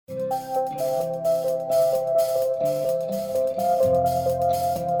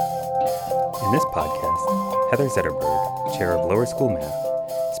In this podcast, Heather Zetterberg, Chair of Lower School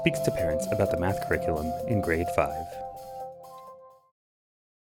Math, speaks to parents about the math curriculum in grade 5.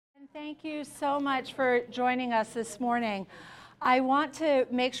 Thank you so much for joining us this morning. I want to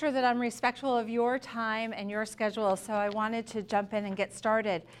make sure that I'm respectful of your time and your schedule, so I wanted to jump in and get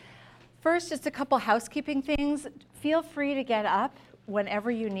started. First, just a couple housekeeping things. Feel free to get up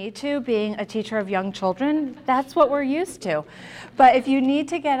whenever you need to. Being a teacher of young children, that's what we're used to. But if you need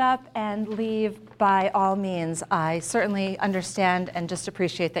to get up and leave, by all means, I certainly understand and just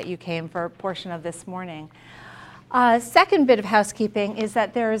appreciate that you came for a portion of this morning. Second bit of housekeeping is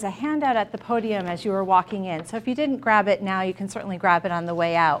that there is a handout at the podium as you were walking in. So if you didn't grab it now, you can certainly grab it on the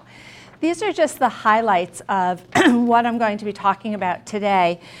way out. These are just the highlights of what I'm going to be talking about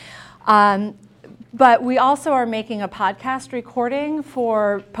today. But we also are making a podcast recording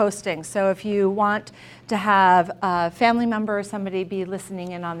for posting. So if you want to have a family member or somebody be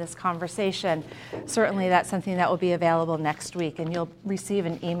listening in on this conversation, certainly that's something that will be available next week, and you'll receive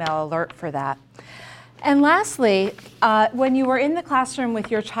an email alert for that. And lastly, when you were in the classroom with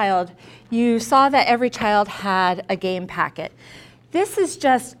your child, you saw that every child had a game packet. This is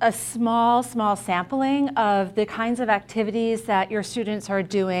just a small sampling of the kinds of activities that your students are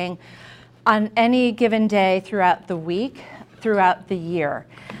doing on any given day throughout the week, throughout the year.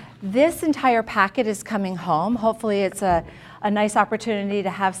 This entire packet is coming home. Hopefully it's a nice opportunity to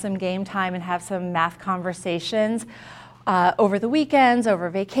have some game time and have some math conversations over the weekends,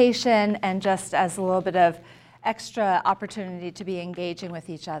 over vacation, and just as a little bit of extra opportunity to be engaging with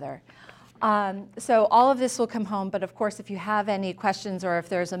each other. So all of this will come home, but of course if you have any questions or if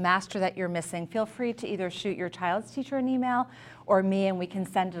there's a master that you're missing, feel free to either shoot your child's teacher an email or me, and we can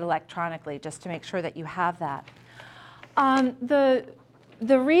send it electronically just to make sure that you have that. The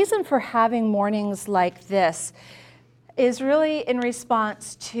reason for having mornings like this is really in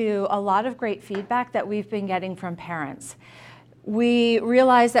response to a lot of great feedback that we've been getting from parents. We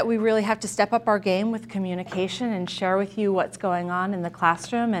realize that we really have to step up our game with communication and share with you what's going on in the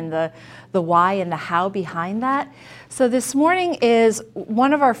classroom and the why and the how behind that. So this morning is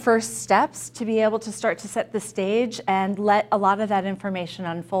one of our first steps to be able to start to set the stage and let a lot of that information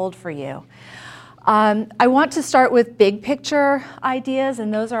unfold for you. I want to start with big picture ideas,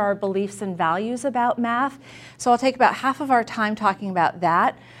 and those are our beliefs and values about math. So I'll take about half of our time talking about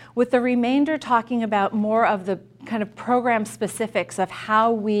that, with the remainder talking about more of the kind of program specifics of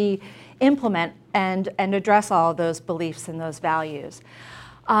how we implement and address all of those beliefs and those values.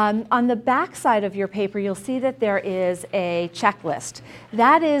 On the back side of your paper, you'll see that there is a checklist.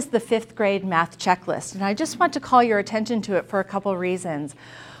 That is the 5th grade math checklist, and I just want to call your attention to it for a couple reasons.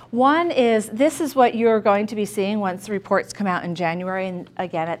 One is this is what you're going to be seeing once the reports come out in January and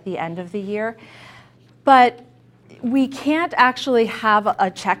again at the end of the year. But we can't actually have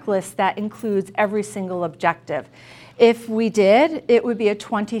a checklist that includes every single objective. If we did, it would be a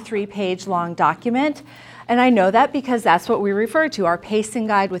 23-page long document. And I know that because that's what we refer to. Our pacing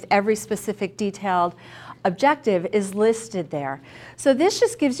guide with every specific detailed objective is listed there. So this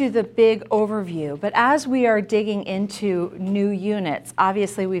just gives you the big overview. But as we are digging into new units,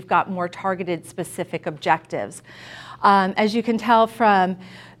 obviously we've got more targeted specific objectives. As you can tell from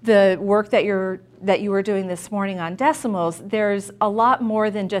the work that you were doing this morning on decimals, there's a lot more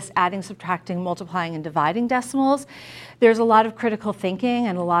than just adding, subtracting, multiplying, and dividing decimals. There's a lot of critical thinking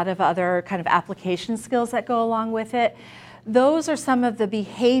and a lot of other kind of application skills that go along with it. Those are some of the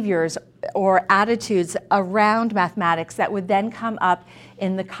behaviors or attitudes around mathematics that would then come up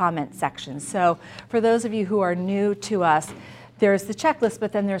in the comment section. So for those of you who are new to us, there's the checklist,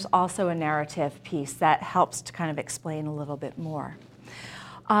 but then there's also a narrative piece that helps to kind of explain a little bit more.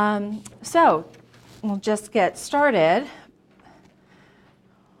 So we'll just get started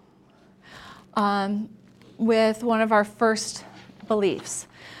with one of our first beliefs.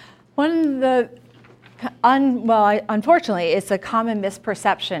 Unfortunately, it's a common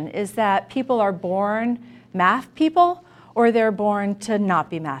misperception, is that people are born math people or they're born to not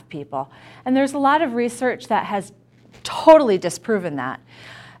be math people. And there's a lot of research that has totally disproven that.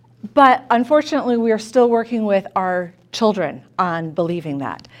 But unfortunately, we are still working with our children on believing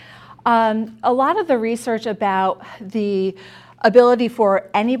that. A lot of the research about the ability for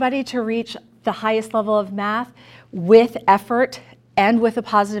anybody to reach the highest level of math with effort and with a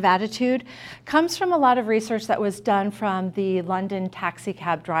positive attitude comes from a lot of research that was done from the London taxi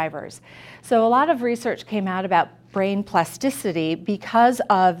cab drivers. So a lot of research came out about brain plasticity because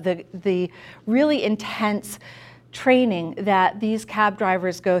of the really intense training that these cab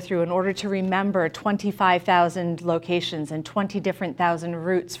drivers go through in order to remember 25,000 locations and 20 different thousand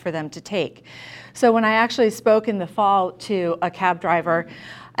routes for them to take. So when I actually spoke in the fall to a cab driver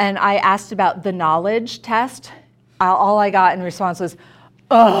and I asked about the knowledge test, all I got in response was,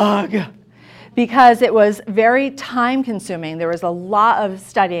 ugh, because it was very time consuming. There was a lot of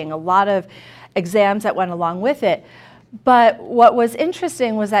studying, a lot of exams that went along with it. But what was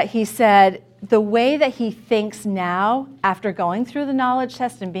interesting was that he said the way that he thinks now after going through the knowledge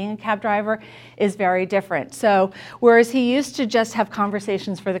test and being a cab driver is very different. So whereas he used to just have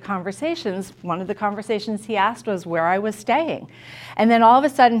conversations for the conversations, one of the conversations he asked was where I was staying. And then all of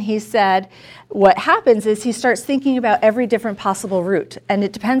a sudden he said what happens is he starts thinking about every different possible route, and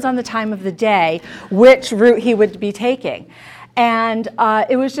it depends on the time of the day which route he would be taking. And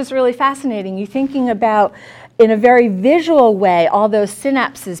it was just really fascinating. You're thinking about, in a very visual way, all those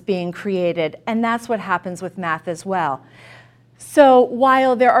synapses being created, and that's what happens with math as well. So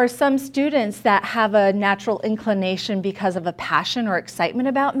while there are some students that have a natural inclination because of a passion or excitement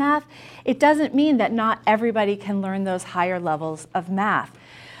about math, it doesn't mean that not everybody can learn those higher levels of math.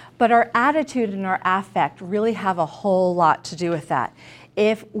 But our attitude and our affect really have a whole lot to do with that.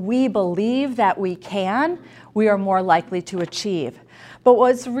 If we believe that we can, we are more likely to achieve. But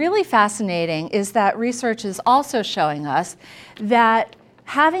what's really fascinating is that research is also showing us that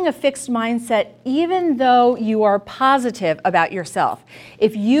having a fixed mindset, even though you are positive about yourself,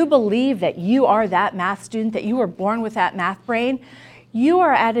 if you believe that you are that math student, that you were born with that math brain, you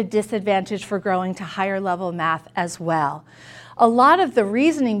are at a disadvantage for growing to higher level math as well. A lot of the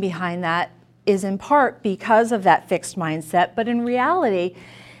reasoning behind that is in part because of that fixed mindset, but in reality,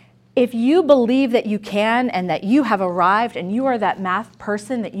 if you believe that you can and that you have arrived and you are that math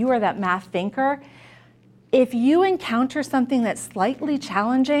person, that you are that math thinker, if you encounter something that's slightly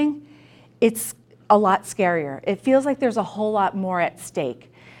challenging, it's a lot scarier. It feels like there's a whole lot more at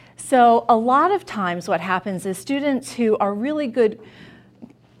stake. So a lot of times what happens is students who are really good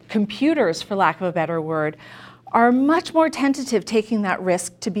computers, for lack of a better word, are much more tentative taking that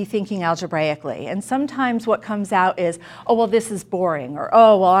risk to be thinking algebraically. And sometimes what comes out is, oh, well, this is boring, or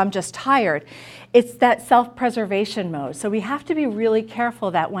oh, well, I'm just tired. It's that self-preservation mode. So we have to be really careful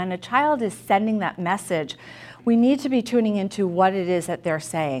that when a child is sending that message, we need to be tuning into what it is that they're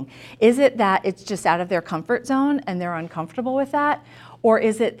saying. Is it that it's just out of their comfort zone and they're uncomfortable with that? Or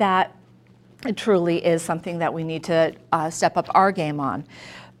is it that it truly is something that we need to step up our game on?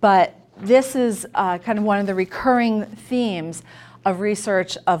 But this is kind of one of the recurring themes of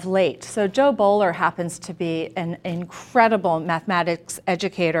research of late. So Jo Boaler happens to be an incredible mathematics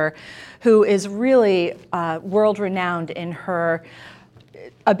educator who is really world-renowned in her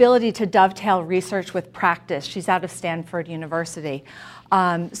ability to dovetail research with practice. She's out of Stanford University.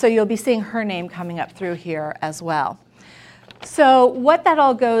 So you'll be seeing her name coming up through here as well. So what that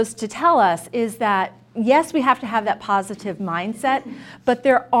all goes to tell us is that yes, we have to have that positive mindset, but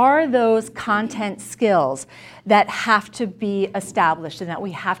there are those content skills that have to be established and that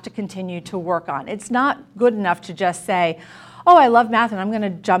we have to continue to work on. It's not good enough to just say, oh, I love math and I'm going to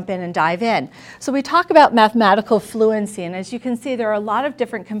jump in and dive in. So we talk about mathematical fluency, and as you can see, there are a lot of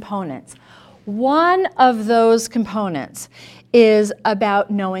different components. One of those components is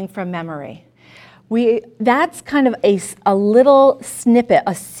about knowing from memory. That's kind of a little snippet,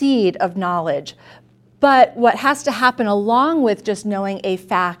 a seed of knowledge. But what has to happen along with just knowing a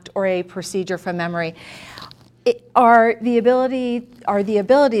fact or a procedure from memory are the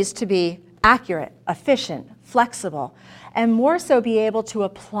abilities to be accurate, efficient, flexible, and more so be able to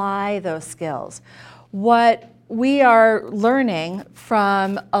apply those skills. What we are learning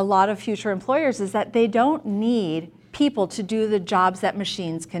from a lot of future employers is that they don't need people to do the jobs that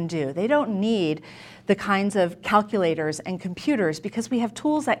machines can do. They don't need the kinds of calculators and computers because we have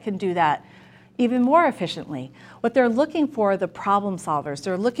tools that can do that even more efficiently. What they're looking for are the problem solvers.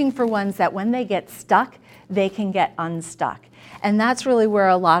 They're looking for ones that when they get stuck, they can get unstuck. And that's really where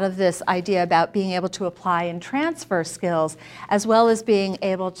a lot of this idea about being able to apply and transfer skills, as well as being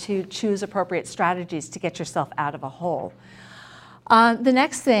able to choose appropriate strategies to get yourself out of a hole. The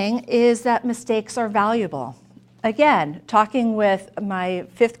next thing is that mistakes are valuable. Again, talking with my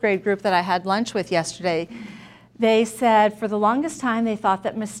 5th grade group that I had lunch with yesterday, they said for the longest time they thought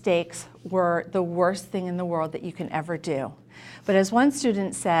that mistakes were the worst thing in the world that you can ever do. But as one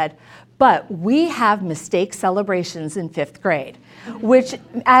student said, but we have mistake celebrations in 5th grade, which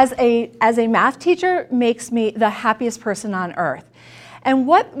as a math teacher makes me the happiest person on earth. And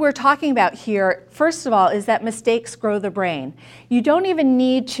what we're talking about here, first of all, is that mistakes grow the brain. You don't even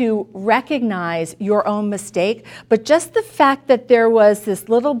need to recognize your own mistake, but just the fact that there was this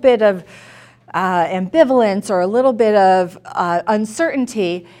little bit of ambivalence or a little bit of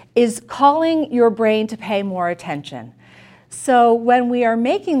uncertainty is calling your brain to pay more attention. So when we are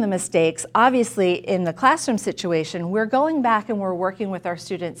making the mistakes, obviously in the classroom situation, we're going back and we're working with our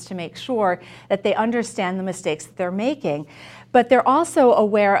students to make sure that they understand the mistakes that they're making, but they're also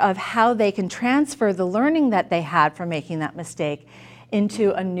aware of how they can transfer the learning that they had from making that mistake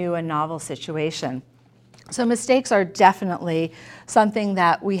into a new and novel situation. So mistakes are definitely something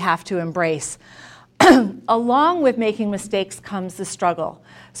that we have to embrace. Along with making mistakes comes the struggle.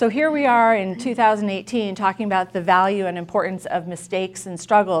 So here we are in 2018 talking about the value and importance of mistakes and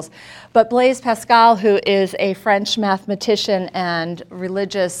struggles. But Blaise Pascal, who is a French mathematician and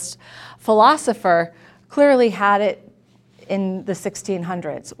religious philosopher, clearly had it in the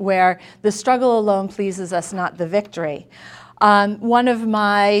 1600s, where the struggle alone pleases us, not the victory. One of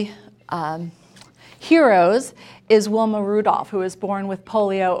my heroes is Wilma Rudolph, who was born with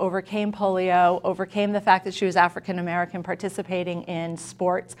polio, overcame the fact that she was African American participating in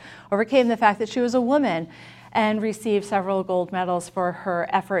sports, overcame the fact that she was a woman, and received several gold medals for her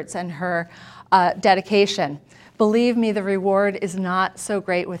efforts and her dedication. Believe me, the reward is not so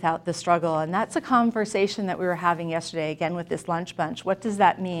great without the struggle. And that's a conversation that we were having yesterday, again, with this lunch bunch. What does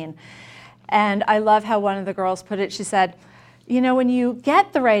that mean? And I love how one of the girls put it. She said, you know, when you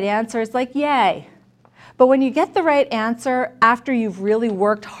get the right answer, it's like, yay. But when you get the right answer after you've really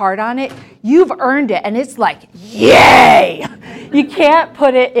worked hard on it, you've earned it, and it's like, yay! You can't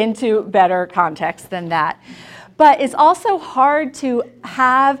put it into better context than that. But it's also hard to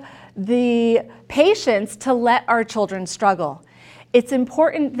have the patience to let our children struggle. It's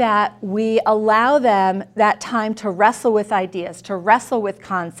important that we allow them that time to wrestle with ideas, to wrestle with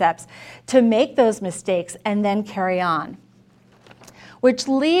concepts, to make those mistakes, and then carry on. Which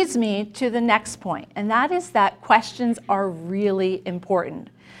leads me to the next point, and that is that questions are really important.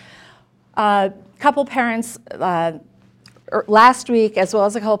 A couple parents last week, as well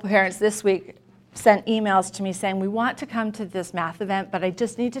as a couple parents this week, sent emails to me saying, we want to come to this math event, but I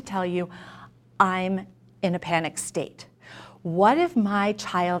just need to tell you, I'm in a panic state. What if my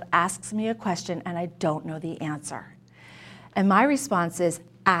child asks me a question and I don't know the answer? And my response is,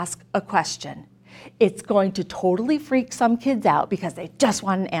 ask a question. It's going to totally freak some kids out because they just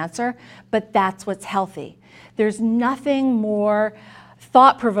want an answer, but that's what's healthy. There's nothing more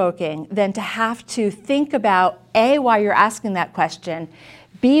thought-provoking than to have to think about, A, why you're asking that question,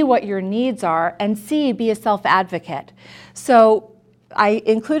 B, what your needs are, and C, be a self-advocate. So I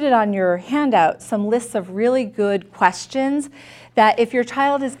included on your handout some lists of really good questions that if your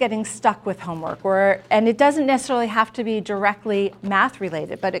child is getting stuck with homework, and it doesn't necessarily have to be directly math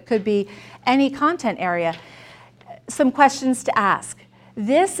related, but it could be any content area, some questions to ask.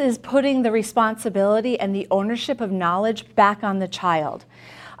 This is putting the responsibility and the ownership of knowledge back on the child.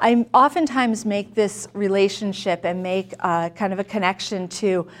 I oftentimes make this relationship and make kind of a connection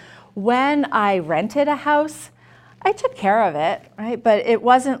to when I rented a house, I took care of it, right? But it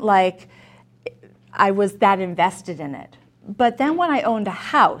wasn't like I was that invested in it. But then when I owned a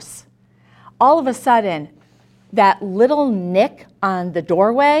house, all of a sudden, that little nick on the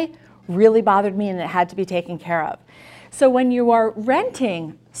doorway really bothered me and it had to be taken care of. So when you are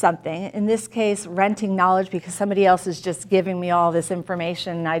renting something, in this case, renting knowledge because somebody else is just giving me all this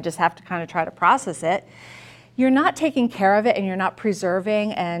information and I just have to kind of try to process it, you're not taking care of it and you're not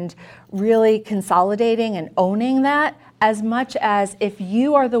preserving and really consolidating and owning that as much as if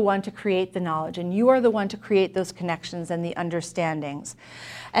you are the one to create the knowledge and you are the one to create those connections and the understandings.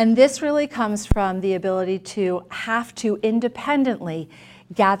 And this really comes from the ability to have to independently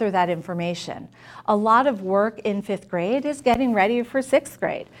gather that information. A lot of work in 5th grade is getting ready for 6th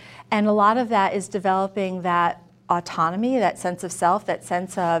grade. And a lot of that is developing that autonomy, that sense of self, that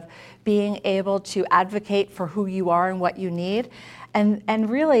sense of being able to advocate for who you are and what you need. And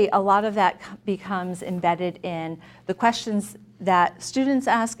really, a lot of that becomes embedded in the questions that students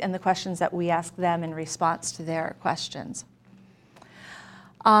ask and the questions that we ask them in response to their questions.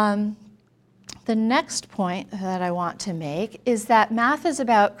 The next point that I want to make is that math is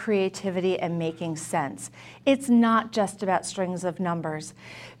about creativity and making sense. It's not just about strings of numbers.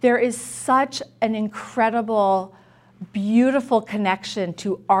 There is such an incredible, beautiful connection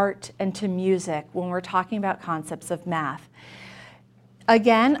to art and to music when we're talking about concepts of math.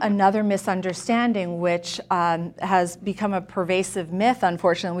 Again, another misunderstanding which has become a pervasive myth,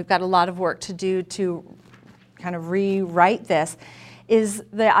 unfortunately. We've got a lot of work to do to kind of rewrite this, is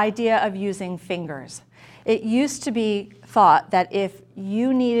the idea of using fingers. It used to be thought that if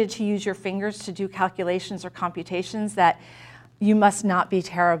you needed to use your fingers to do calculations or computations, that you must not be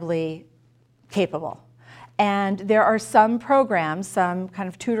terribly capable. And there are some programs, some kind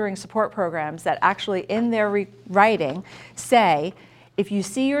of tutoring support programs that actually in their writing say, if you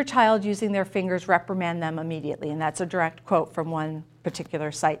see your child using their fingers, reprimand them immediately. And that's a direct quote from one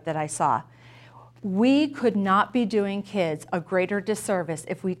particular site that I saw. We could not be doing kids a greater disservice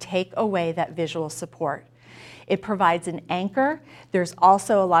if we take away that visual support. It provides an anchor. There's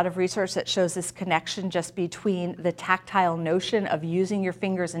also a lot of research that shows this connection just between the tactile notion of using your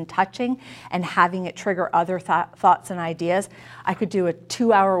fingers and touching and having it trigger other thoughts and ideas. I could do a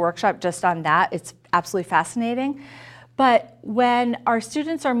 2-hour workshop just on that. It's absolutely fascinating. But when our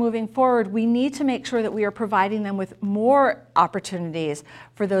students are moving forward, we need to make sure that we are providing them with more opportunities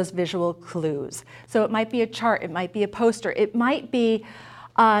for those visual clues. So it might be a chart, it might be a poster, it might be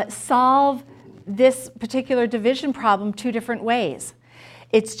solve this particular division problem 2 different ways.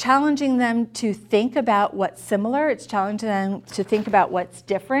 It's challenging them to think about what's similar, it's challenging them to think about what's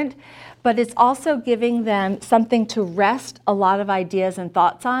different, but it's also giving them something to rest a lot of ideas and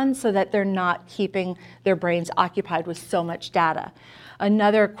thoughts on so that they're not keeping their brains occupied with so much data.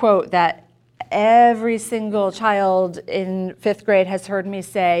 Another quote that every single child in 5th grade has heard me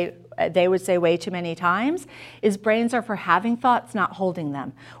say, they would say way too many times, is brains are for having thoughts, not holding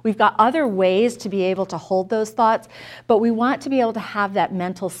them. We've got other ways to be able to hold those thoughts, but we want to be able to have that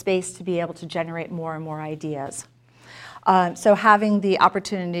mental space to be able to generate more and more ideas. So having the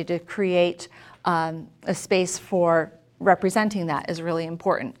opportunity to create a space for representing that is really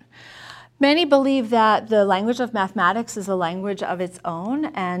important. Many believe that the language of mathematics is a language of its own,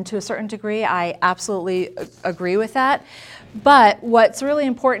 and to a certain degree, I absolutely agree with that. But what's really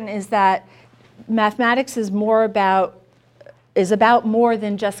important is that mathematics is about more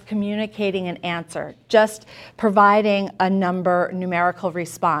than just communicating an answer, just providing a numerical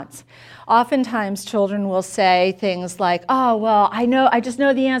response. Oftentimes, children will say things like, oh, well, I just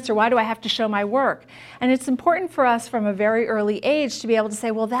know the answer. Why do I have to show my work? And it's important for us from a very early age to be able to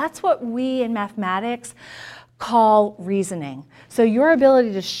say, well, that's what we in mathematics call reasoning. So your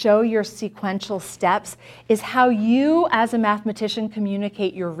ability to show your sequential steps is how you, as a mathematician,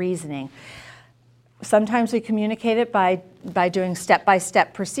 communicate your reasoning. Sometimes we communicate it by doing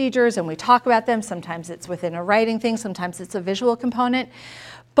step-by-step procedures and we talk about them. Sometimes it's within a writing thing, sometimes it's a visual component.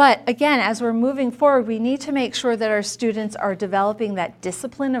 But again, as we're moving forward, we need to make sure that our students are developing that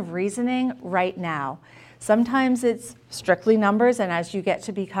discipline of reasoning right now. Sometimes it's strictly numbers, and as you get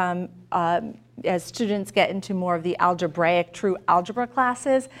to become, as students get into more of the algebraic, true algebra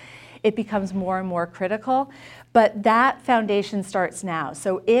classes, it becomes more and more critical. But that foundation starts now.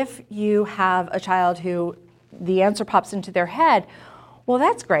 So if you have a child who the answer pops into their head, well,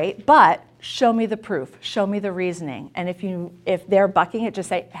 that's great, but show me the proof, show me the reasoning. And if they're bucking it, just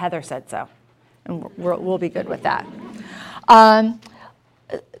say, Heather said so. And we'll be good with that.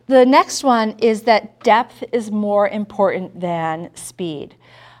 The next one is that depth is more important than speed.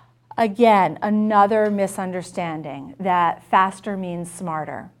 Again, another misunderstanding that faster means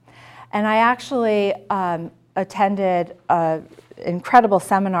smarter. And I actually attended an incredible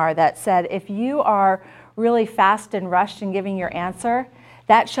seminar that said if you are really fast and rushed in giving your answer,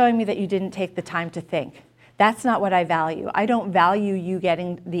 that's showing me that you didn't take the time to think. That's not what I value. I don't value you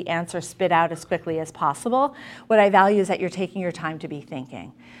getting the answer spit out as quickly as possible. What I value is that you're taking your time to be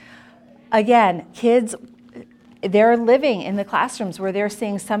thinking. Again, kids, they're living in the classrooms where they're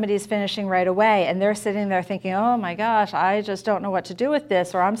seeing somebody's finishing right away and they're sitting there thinking, oh my gosh, I just don't know what to do with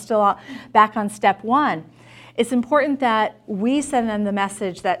this, or I'm still back on step 1. It's important that we send them the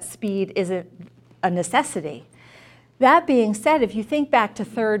message that speed isn't a necessity. That being said, if you think back to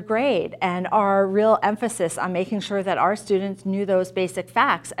 3rd grade and our real emphasis on making sure that our students knew those basic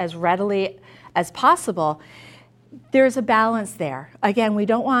facts as readily as possible, there's a balance there. Again, we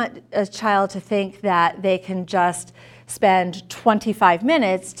don't want a child to think that they can just spend 25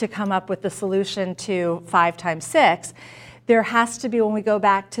 minutes to come up with the solution to 5 times 6. There has to be, when we go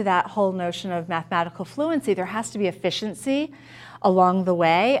back to that whole notion of mathematical fluency, there has to be efficiency along the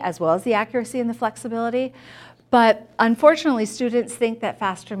way, as well as the accuracy and the flexibility. But unfortunately, students think that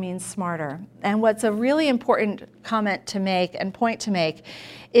faster means smarter. And what's a really important comment to make and point to make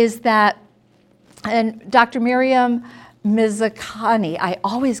is that, and Dr. Miriam Mirzakhani, I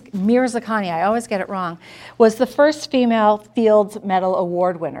always get it wrong, was the first female Fields Medal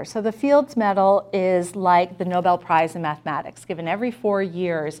Award winner. So the Fields Medal is like the Nobel Prize in mathematics, given every 4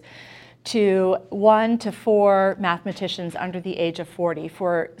 years to 1 to 4 mathematicians under the age of 40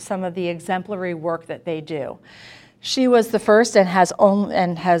 for some of the exemplary work that they do. She was the first and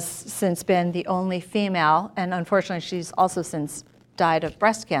has since been the only female, and unfortunately she's also since died of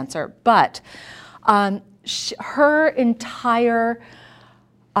breast cancer. But her entire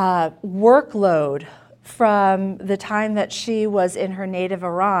workload from the time that she was in her native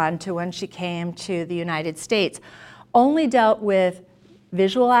Iran to when she came to the United States, only dealt with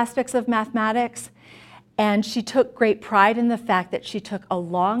visual aspects of mathematics, and she took great pride in the fact that she took a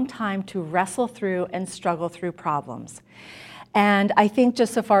long time to wrestle through and struggle through problems. And I think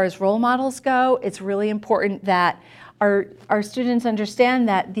just so far as role models go, it's really important that our students understand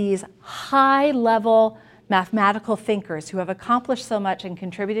that these high-level mathematical thinkers who have accomplished so much and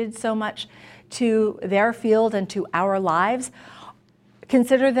contributed so much to their field and to our lives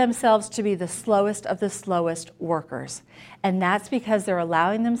consider themselves to be the slowest of the slowest workers. And that's because they're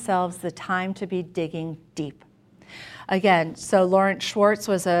allowing themselves the time to be digging deep. Again, so Laurent Schwartz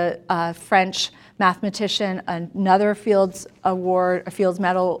was a French mathematician, another Fields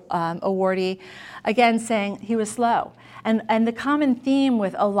Medal awardee, again saying he was slow. And the common theme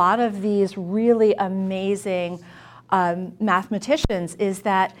with a lot of these really amazing mathematicians is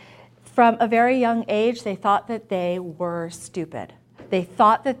that from a very young age, they thought that they were stupid. They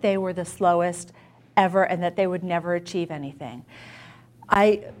thought that they were the slowest ever and that they would never achieve anything.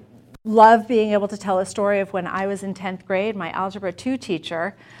 I love being able to tell a story of when I was in 10th grade, my Algebra 2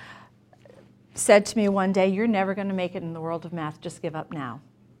 teacher said to me one day, "You're never going to make it in the world of math, just give up now."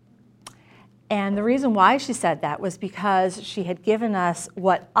 And the reason why she said that was because she had given us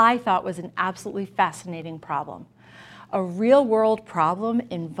what I thought was an absolutely fascinating problem, a real-world problem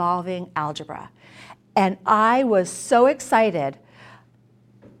involving algebra. And I was so excited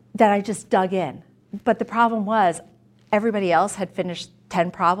that I just dug in. But the problem was everybody else had finished 10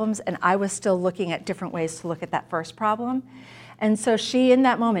 problems, and I was still looking at different ways to look at that first problem. And so she, in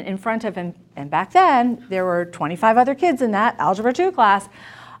that moment, in front of, and back then, there were 25 other kids in that Algebra 2 class,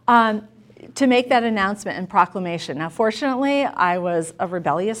 to make that announcement and proclamation. Now, fortunately, I was a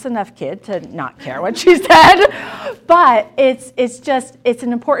rebellious enough kid to not care what she said, but it's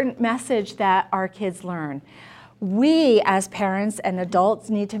an important message that our kids learn. We, as parents and adults,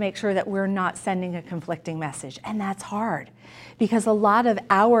 need to make sure that we're not sending a conflicting message, and that's hard, because a lot of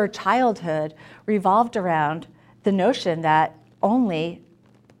our childhood revolved around the notion that only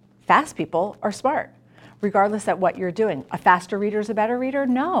fast people are smart, regardless of what you're doing. A faster reader is a better reader?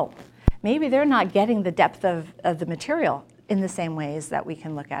 No. Maybe they're not getting the depth of the material in the same ways that we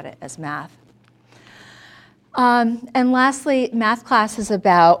can look at it as math. And lastly, math class is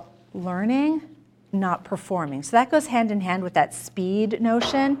about learning, not performing. So that goes hand in hand with that speed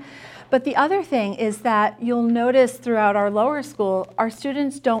notion. But the other thing is that you'll notice throughout our lower school, our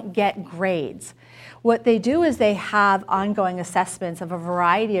students don't get grades. What they do is they have ongoing assessments of a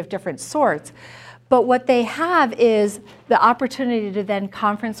variety of different sorts. But what they have is the opportunity to then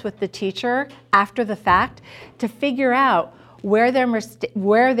conference with the teacher after the fact to figure out where their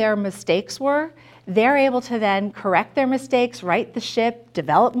mistakes were. They're able to then correct their mistakes, right the ship,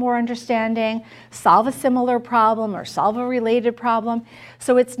 develop more understanding, solve a similar problem or solve a related problem.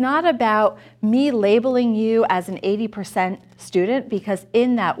 So it's not about me labeling you as an 80% student because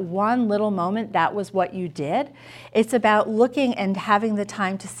in that one little moment that was what you did. It's about looking and having the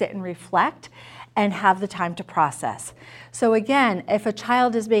time to sit and reflect and have the time to process. So again, if a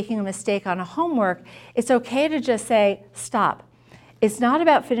child is making a mistake on a homework, it's okay to just say, stop. It's not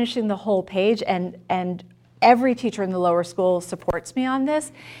about finishing the whole page, and every teacher in the lower school supports me on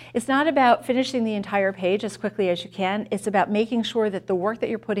this. It's not about finishing the entire page as quickly as you can. It's about making sure that the work that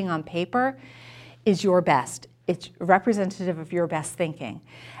you're putting on paper is your best. It's representative of your best thinking.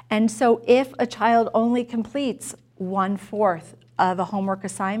 And so if a child only completes 1/4 of a homework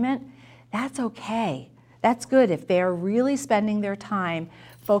assignment, that's okay. That's good if they're really spending their time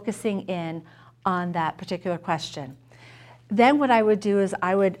focusing in on that particular question. Then what I would do is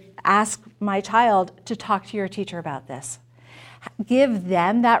I would ask my child to talk to your teacher about this. Give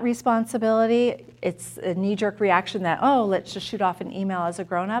them that responsibility. It's a knee-jerk reaction that, oh, let's just shoot off an email as a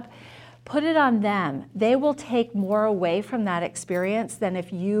grown-up. Put it on them. They will take more away from that experience than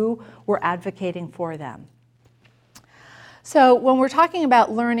if you were advocating for them. So when we're talking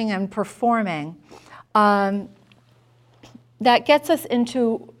about learning and performing, that gets us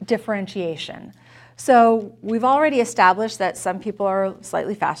into differentiation. So we've already established that some people are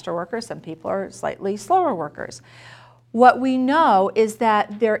slightly faster workers, some people are slightly slower workers. What we know is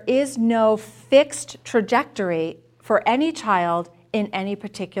that there is no fixed trajectory for any child in any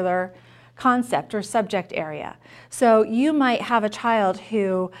particular concept or subject area. So you might have a child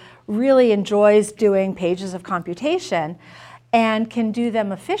who really enjoys doing pages of computation and can do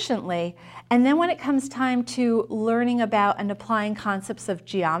them efficiently. And then when it comes time to learning about and applying concepts of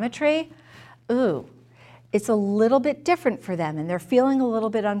geometry, it's a little bit different for them and they're feeling a little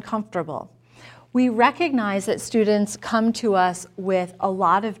bit uncomfortable. We recognize that students come to us with a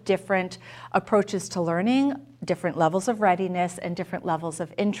lot of different approaches to learning, different levels of readiness, and different levels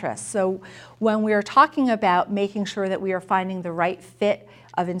of interest. So when we are talking about making sure that we are finding the right fit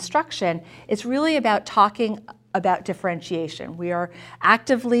of instruction, it's really about talking about differentiation. We are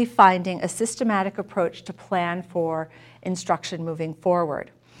actively finding a systematic approach to plan for instruction moving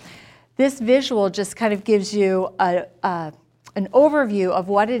forward. This visual just kind of gives you an overview of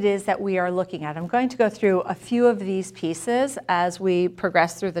what it is that we are looking at. I'm going to go through a few of these pieces as we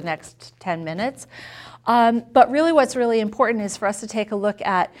progress through the next 10 minutes. But really what's really important is for us to take a look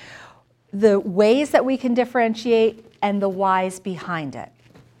at the ways that we can differentiate and the whys behind it.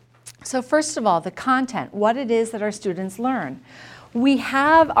 So first of all, the content, what it is that our students learn. We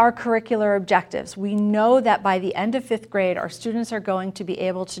have our curricular objectives. We know that by the end of 5th grade, our students are going to be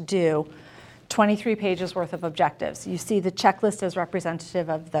able to do 23 pages worth of objectives. You see the checklist as representative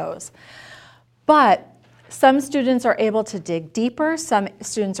of those. But some students are able to dig deeper, some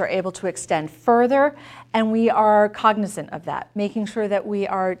students are able to extend further, and we are cognizant of that, making sure that we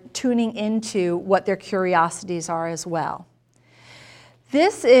are tuning into what their curiosities are as well.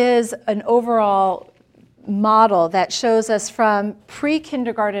 This is an overall model that shows us from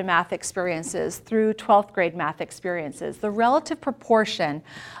pre-kindergarten math experiences through 12th grade math experiences, the relative proportion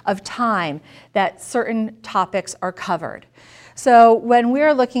of time that certain topics are covered. So when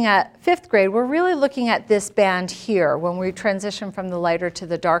we're looking at 5th grade, we're really looking at this band here when we transition from the lighter to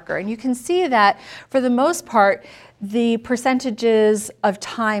the darker. And you can see that for the most part, the percentages of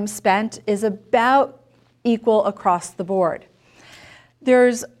time spent is about equal across the board.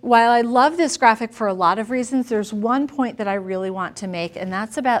 While I love this graphic for a lot of reasons, there's one point that I really want to make, and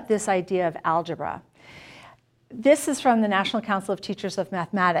that's about this idea of algebra. This is from the National Council of Teachers of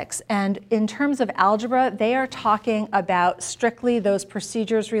Mathematics, and in terms of algebra, they are talking about strictly those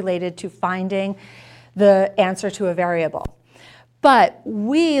procedures related to finding the answer to a variable. But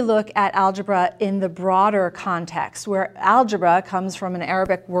we look at algebra in the broader context, where algebra comes from an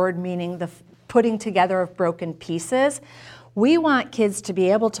Arabic word meaning the putting together of broken pieces. We want kids to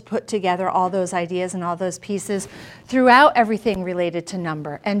be able to put together all those ideas and all those pieces throughout everything related to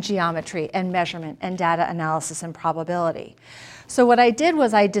number and geometry and measurement and data analysis and probability. So what I did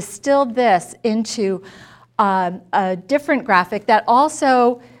was I distilled this into a different graphic that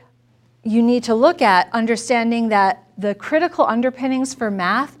also you need to look at, understanding that the critical underpinnings for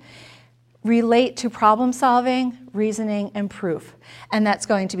math relate to problem solving, reasoning, and proof. And that's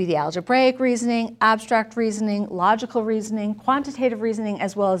going to be the algebraic reasoning, abstract reasoning, logical reasoning, quantitative reasoning,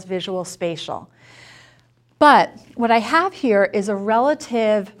 as well as visual spatial. But what I have here is a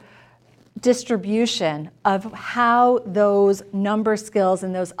relative distribution of how those number skills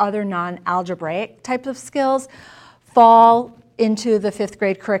and those other non-algebraic types of skills fall into the 5th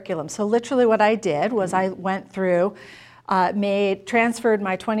grade curriculum. So literally what I did was I went through transferred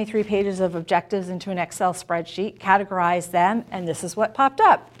my 23 pages of objectives into an Excel spreadsheet, categorized them, and this is what popped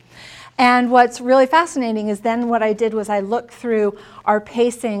up. And what's really fascinating is then what I did was I looked through our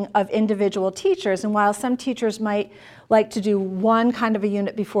pacing of individual teachers, and while some teachers might like to do one kind of a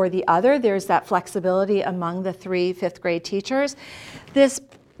unit before the other, there's that flexibility among the 3 5th grade teachers. This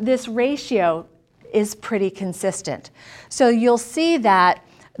ratio is pretty consistent. So you'll see that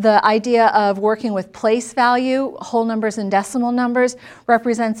the idea of working with place value, whole numbers and decimal numbers,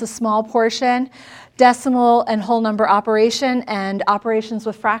 represents a small portion. Decimal and whole number operation and operations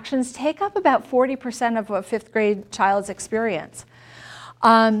with fractions take up about 40% of a 5th grade child's experience.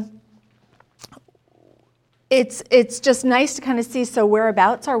 It's just nice to kind of see, so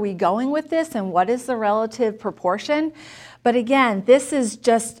whereabouts are we going with this and what is the relative proportion? But again, this is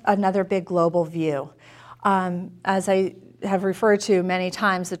just another big global view. As I have referred to many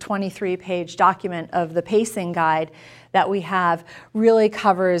times, the 23-page document of the pacing guide that we have really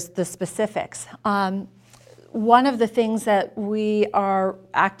covers the specifics. One of the things that we are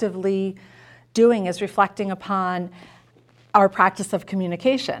actively doing is reflecting upon our practice of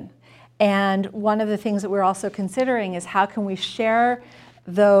communication. And one of the things that we're also considering is how can we share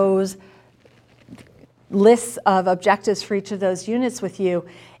those lists of objectives for each of those units with you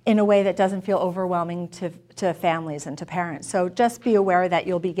in a way that doesn't feel overwhelming to families and to parents. So just be aware that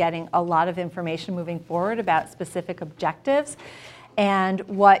you'll be getting a lot of information moving forward about specific objectives and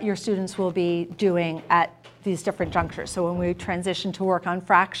what your students will be doing at these different junctures. So when we transition to work on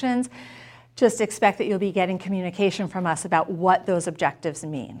fractions, just expect that you'll be getting communication from us about what those objectives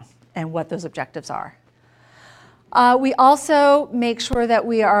mean and what those objectives are. We also make sure that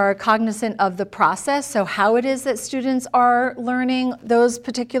we are cognizant of the process, so how it is that students are learning those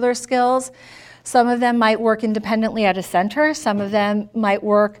particular skills. Some of them might work independently at a center. Some of them might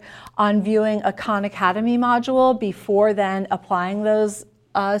work on viewing a Khan Academy module before then applying those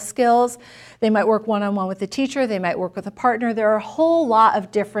skills. They might work one-on-one with the teacher. They might work with a partner. There are a whole lot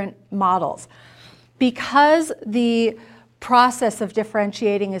of different models. Because the process of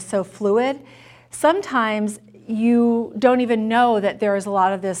differentiating is so fluid, sometimes you don't even know that there is a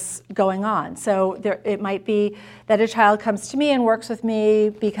lot of this going on. So it might be that a child comes to me and works with me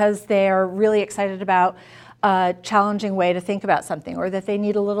because they're really excited about a challenging way to think about something, or that they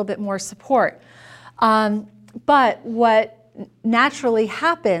need a little bit more support. But what naturally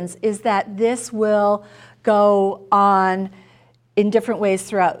happens is that this will go on in different ways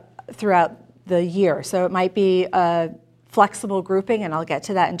throughout the year. So it might be a flexible grouping, and I'll get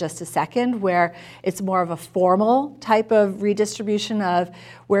to that in just a second, where it's more of a formal type of redistribution of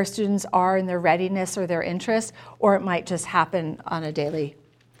where students are in their readiness or their interest, or it might just happen on a daily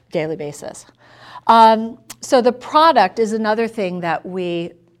basis. So the product is another thing that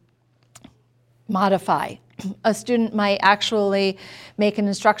we modify. A student might actually make an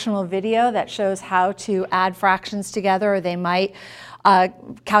instructional video that shows how to add fractions together, or they might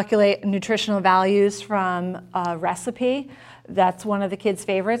calculate nutritional values from a recipe. That's one of the kids'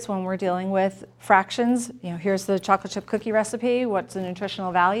 favorites when we're dealing with fractions. You know, here's the chocolate chip cookie recipe, what's the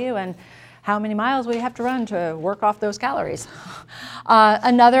nutritional value, and how many miles will you have to run to work off those calories?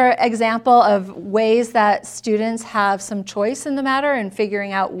 Another example of ways that students have some choice in the matter and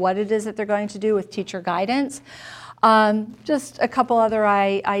figuring out what it is that they're going to do with teacher guidance. Just a couple other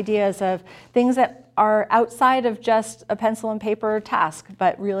ideas of things that are outside of just a pencil and paper task,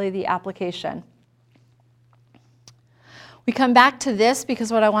 but really the application. We come back to this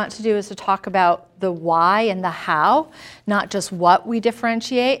because what I want to do is to talk about the why and the how, not just what we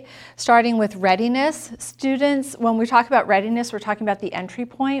differentiate. Starting with readiness, students, when we talk about readiness, we're talking about the entry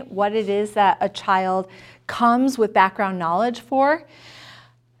point, what it is that a child comes with background knowledge for.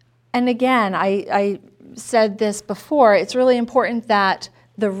 And again, I said this before, it's really important that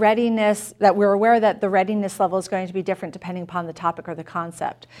the readiness, that we're aware that the readiness level is going to be different depending upon the topic or the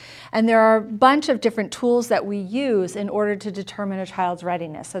concept. And there are a bunch of different tools that we use in order to determine a child's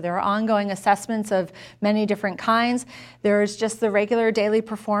readiness. So there are ongoing assessments of many different kinds. There's just the regular daily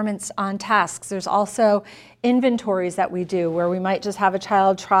performance on tasks. There's also inventories that we do where we might just have a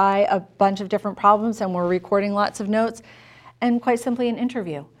child try a bunch of different problems and we're recording lots of notes, and quite simply an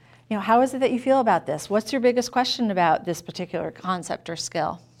interview. You know, how is it that you feel about this? What's your biggest question about this particular concept or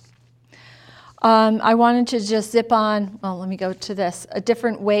skill? I wanted to just zip on, well, let me go to this,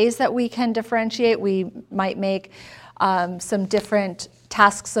 different ways that we can differentiate. We might make some different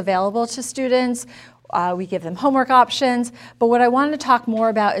tasks available to students. We give them homework options. But what I wanted to talk more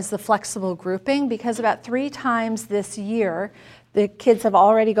about is the flexible grouping, because about 3 times this year, the kids have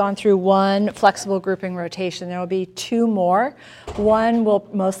already gone through one flexible grouping rotation. There will be 2 more. One will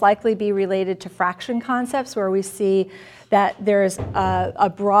most likely be related to fraction concepts, where we see that there's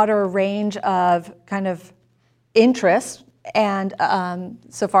a broader range of kind of interest and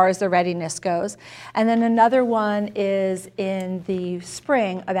so far as the readiness goes. And then another one is in the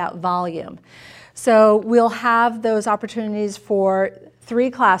spring about volume. So we'll have those opportunities for 3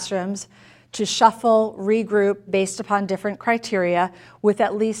 classrooms to shuffle, regroup based upon different criteria with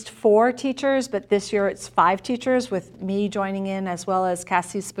at least 4 teachers, but this year it's 5 teachers with me joining in as well as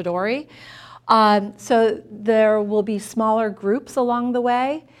Cassie Spadori. So there will be smaller groups along the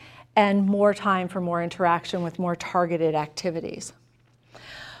way and more time for more interaction with more targeted activities.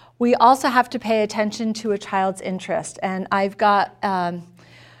 We also have to pay attention to a child's interest, and I've got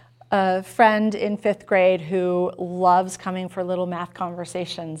a friend in 5th grade who loves coming for little math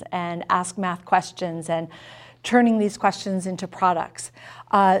conversations and ask math questions and turning these questions into products.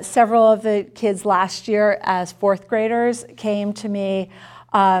 Several of the kids last year as 4th graders came to me.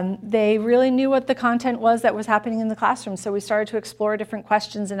 They really knew what the content was that was happening in the classroom, so we started to explore different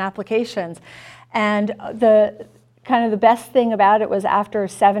questions and applications. And the best thing about it was after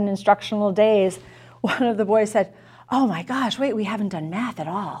 7 instructional days, one of the boys said, "Oh my gosh, wait, we haven't done math at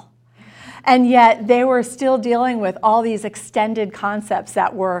all." And yet they were still dealing with all these extended concepts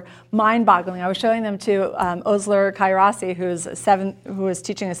that were mind-boggling. I was showing them to Osler Kairasi, who was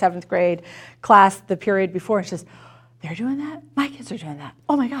teaching a 7th grade class the period before. And she says, "They're doing that? My kids are doing that.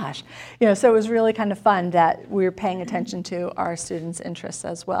 Oh my gosh." You know, so it was really kind of fun that we were paying attention to our students' interests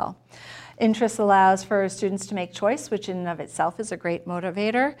as well. Interest allows for students to make choice, which in and of itself is a great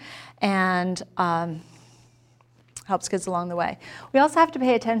motivator, and helps kids along the way. We also have to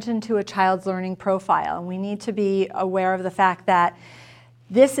pay attention to a child's learning profile, and we need to be aware of the fact that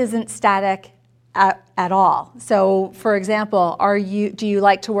this isn't static at all. So for example, do you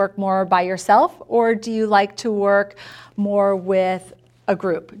like to work more by yourself, or do you like to work more with a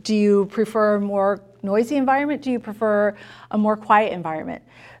group? Do you prefer a more noisy environment? Do you prefer a more quiet environment?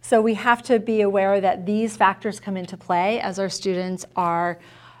 So we have to be aware that these factors come into play as our students are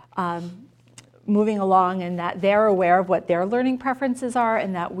moving along, and that they're aware of what their learning preferences are,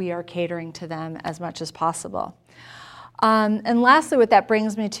 and that we are catering to them as much as possible. And lastly, what that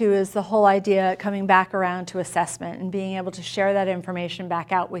brings me to is the whole idea coming back around to assessment and being able to share that information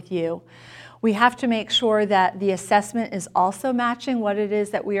back out with you. We have to make sure that the assessment is also matching what it is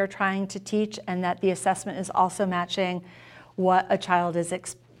that we are trying to teach, and that the assessment is also matching what a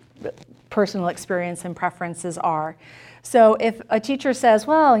child's personal experience and preferences are. So if a teacher says,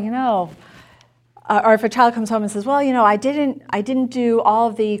 well, or if a child comes home and says, well, I didn't do all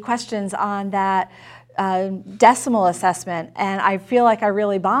of the questions on that decimal assessment, and I feel like I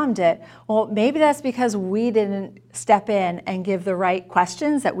really bombed it. Well, maybe that's because we didn't step in and give the right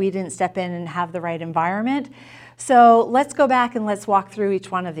questions, that we didn't step in and have the right environment. So let's go back and let's walk through each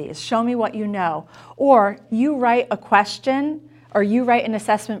one of these. Show me what you know. Or you write a question, or you write an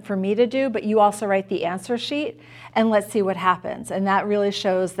assessment for me to do, but you also write the answer sheet, and let's see what happens. And that really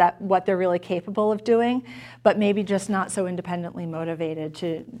shows that what they're really capable of doing, but maybe just not so independently motivated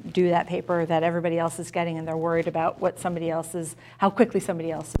to do that paper that everybody else is getting, and they're worried about how quickly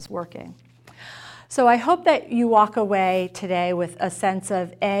somebody else is working. So I hope that you walk away today with a sense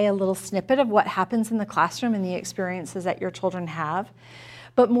of a little snippet of what happens in the classroom and the experiences that your children have.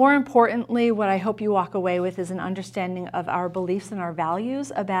 But more importantly, what I hope you walk away with is an understanding of our beliefs and our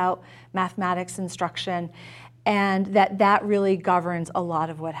values about mathematics instruction, and that really governs a lot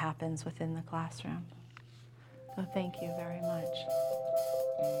of what happens within the classroom. So thank you very much.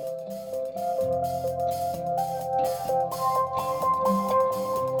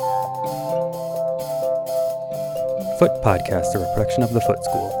 Foot Podcast are a production of the Foot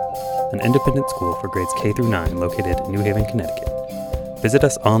School, an independent school for grades K through 9 located in New Haven, Connecticut. Visit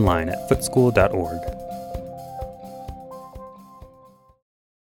us online at footschool.org.